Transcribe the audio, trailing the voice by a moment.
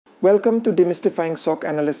Welcome to Demystifying SOC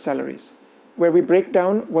Analyst Salaries, where we break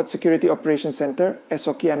down what Security Operations Center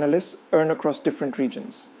SOC analysts earn across different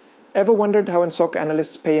regions. Ever wondered how an SOC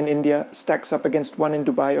analyst's pay in India stacks up against one in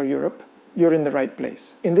Dubai or Europe? You're in the right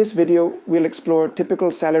place. In this video, we'll explore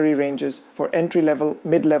typical salary ranges for entry-level,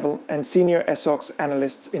 mid-level, and senior SOC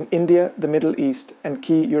analysts in India, the Middle East, and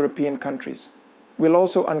key European countries. We'll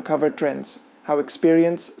also uncover trends, how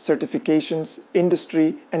experience, certifications,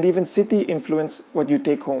 industry, and even city influence what you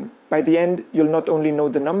take home. By the end, you'll not only know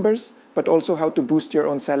the numbers, but also how to boost your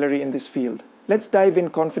own salary in this field. Let's dive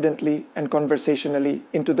in confidently and conversationally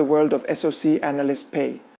into the world of SOC analyst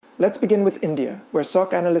pay. Let's begin with India, where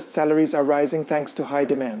SOC analyst salaries are rising thanks to high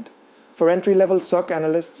demand. For entry-level SOC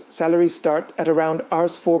analysts, salaries start at around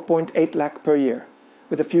Rs 4.8 lakh per year.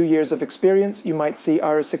 With a few years of experience, you might see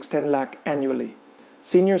Rs 610 lakh annually.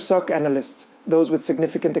 Senior SOC analysts, those with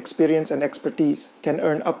significant experience and expertise, can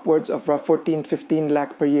earn upwards of Rs 14-15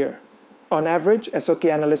 lakh per year. On average, SOC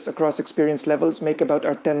analysts across experience levels make about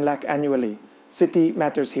Rs 10 lakh annually. City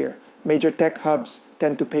matters here. Major tech hubs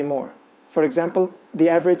tend to pay more. For example, the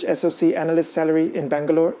average SOC analyst salary in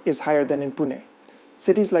Bangalore is higher than in Pune.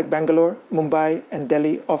 Cities like Bangalore, Mumbai, and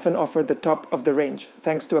Delhi often offer the top of the range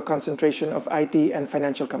thanks to a concentration of IT and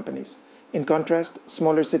financial companies. In contrast,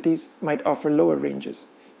 smaller cities might offer lower ranges.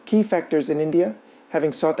 Key factors in India: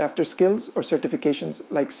 having sought-after skills or certifications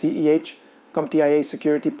like CEH, CompTIA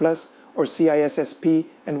Security Plus, or CISSP,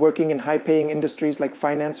 and working in high-paying industries like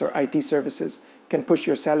finance or IT services can push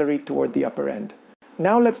your salary toward the upper end.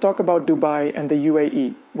 Now let's talk about Dubai and the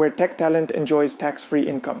UAE, where tech talent enjoys tax-free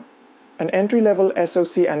income. An entry-level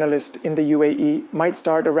SOC analyst in the UAE might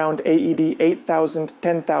start around AED 8,000,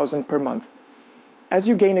 10,000 per month. As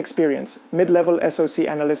you gain experience, mid-level SOC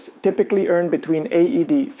analysts typically earn between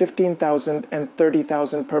AED 15,000 and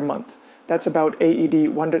 30,000 per month. That's about AED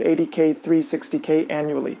 180K, 360K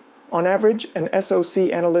annually. On average, an SOC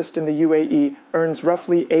analyst in the UAE earns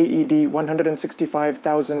roughly AED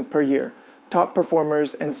 165,000 per year. Top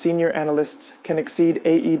performers and senior analysts can exceed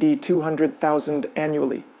AED 200,000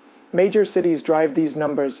 annually. Major cities drive these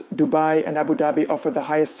numbers. Dubai and Abu Dhabi offer the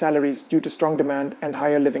highest salaries due to strong demand and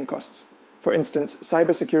higher living costs. For instance,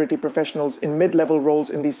 cybersecurity professionals in mid-level roles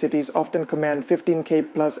in these cities often command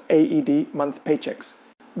 15K plus AED month paychecks.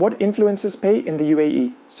 What influences pay in the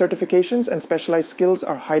UAE? Certifications and specialized skills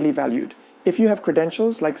are highly valued. If you have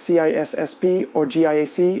credentials like CISSP or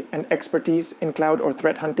GIAC and expertise in cloud or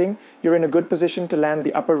threat hunting, you're in a good position to land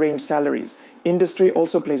the upper range salaries. Industry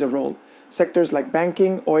also plays a role. Sectors like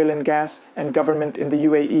banking, oil and gas, and government in the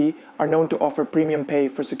UAE are known to offer premium pay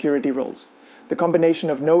for security roles. The combination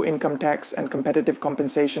of no income tax and competitive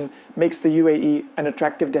compensation makes the UAE an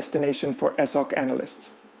attractive destination for SOC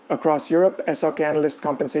analysts. Across Europe, SOC analyst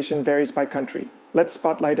compensation varies by country. Let's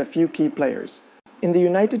spotlight a few key players. In the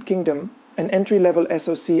United Kingdom, an entry-level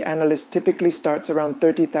SOC analyst typically starts around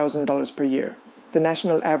 $30,000 per year. The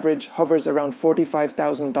national average hovers around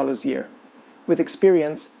 $45,000 a year. With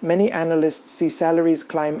experience, many analysts see salaries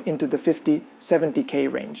climb into the 50-70K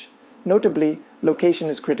range. Notably, location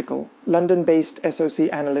is critical. London-based SOC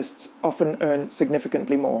analysts often earn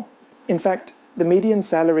significantly more. In fact, the median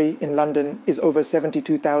salary in London is over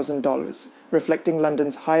 $72,000, reflecting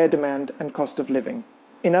London's higher demand and cost of living.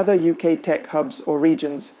 In other UK tech hubs or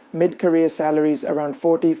regions, mid-career salaries around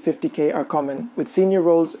 40-50K are common, with senior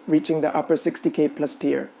roles reaching the upper 60K plus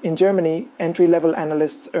tier. In Germany, entry-level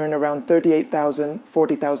analysts earn around $38,000,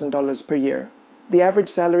 $40,000 per year. The average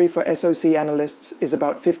salary for SOC analysts is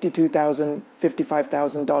about $52,000,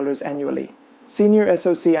 $55,000 annually. Senior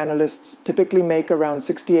SOC analysts typically make around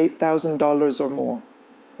 $68,000 or more.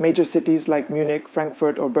 Major cities like Munich,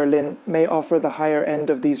 Frankfurt, or Berlin may offer the higher end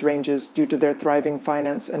of these ranges due to their thriving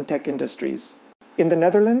finance and tech industries. In the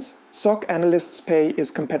Netherlands, SOC analysts' pay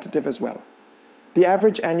is competitive as well. The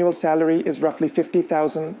average annual salary is roughly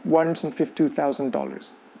 $50,000,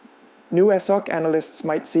 $152,000. New SOC analysts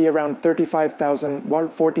might see around $35,000,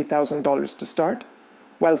 $40,000 to start,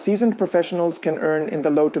 while seasoned professionals can earn in the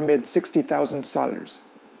low to mid $60,000.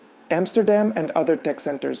 Amsterdam and other tech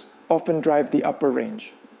centers often drive the upper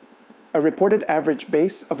range. A reported average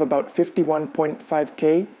base of about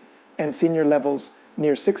 51.5K and senior levels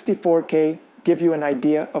near 64K give you an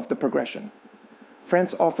idea of the progression.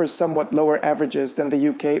 France offers somewhat lower averages than the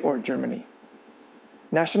UK or Germany.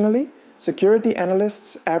 Nationally, security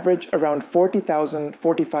analysts average around $40,000,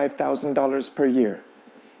 $45,000 per year.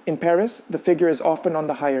 In Paris, the figure is often on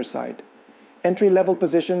the higher side. Entry-level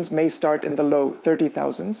positions may start in the low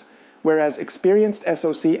 30,000s, whereas experienced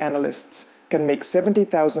SOC analysts can make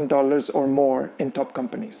 $70,000 or more in top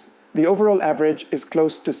companies. The overall average is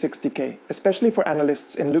close to 60K, especially for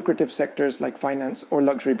analysts in lucrative sectors like finance or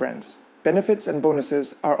luxury brands. Benefits and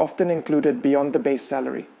bonuses are often included beyond the base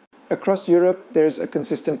salary. Across Europe, there's a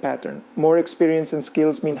consistent pattern. More experience and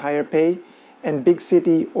skills mean higher pay, and big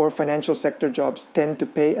city or financial sector jobs tend to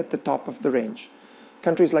pay at the top of the range.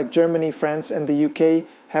 Countries like Germany, France, and the UK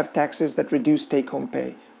have taxes that reduce take-home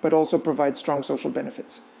pay, but also provide strong social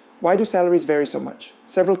benefits. Why do salaries vary so much?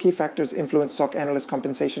 Several key factors influence SOC analyst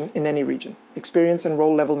compensation in any region. Experience and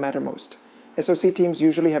role level matter most. SOC teams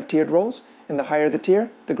usually have tiered roles, and the higher the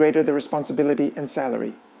tier, the greater the responsibility and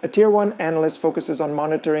salary. A Tier 1 analyst focuses on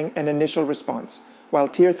monitoring and initial response, while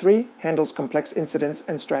Tier 3 handles complex incidents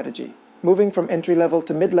and strategy. Moving from entry-level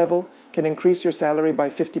to mid-level can increase your salary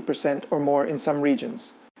by 50% or more in some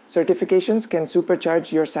regions. Certifications can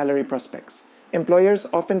supercharge your salary prospects. Employers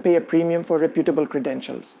often pay a premium for reputable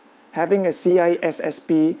credentials. Having a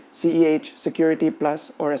CISSP, CEH, Security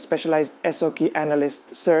Plus, or a specialized SOC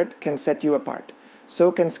Analyst cert can set you apart. So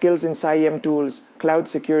can skills in SIEM tools, cloud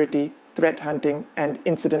security, threat hunting, and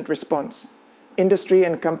incident response. Industry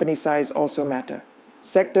and company size also matter.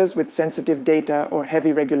 Sectors with sensitive data or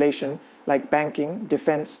heavy regulation, like banking,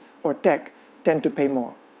 defense, or tech, tend to pay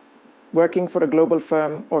more. Working for a global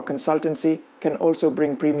firm or consultancy can also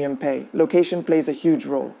bring premium pay. Location plays a huge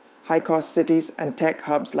role. High-cost cities and tech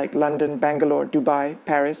hubs like London, Bangalore, Dubai,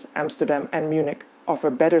 Paris, Amsterdam, and Munich offer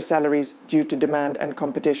better salaries due to demand and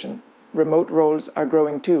competition. Remote roles are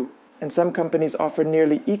growing too, and some companies offer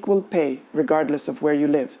nearly equal pay regardless of where you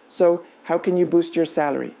live. So, how can you boost your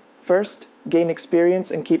salary? First, gain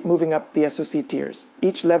experience and keep moving up the SOC tiers.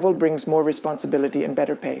 Each level brings more responsibility and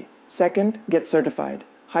better pay. Second, get certified.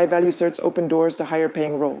 High-value certs open doors to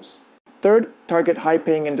higher-paying roles. Third, target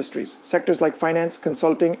high-paying industries. Sectors like finance,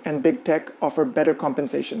 consulting, and big tech offer better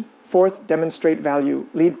compensation. Fourth, demonstrate value,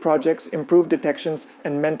 lead projects, improve detections,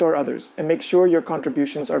 and mentor others, and make sure your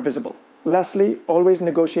contributions are visible. Lastly, always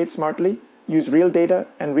negotiate smartly, use real data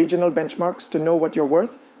and regional benchmarks to know what you're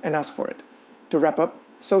worth, and ask for it. To wrap up,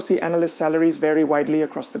 SOC analyst salaries vary widely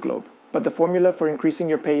across the globe, but the formula for increasing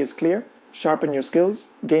your pay is clear. Sharpen your skills,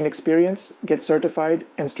 gain experience, get certified,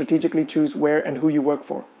 and strategically choose where and who you work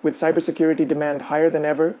for. With cybersecurity demand higher than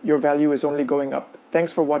ever, your value is only going up.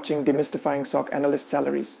 Thanks for watching Demystifying SOC Analyst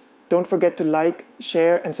Salaries. Don't forget to like,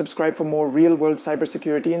 share, and subscribe for more real-world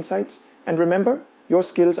cybersecurity insights. And remember, your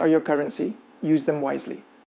skills are your currency. Use them wisely.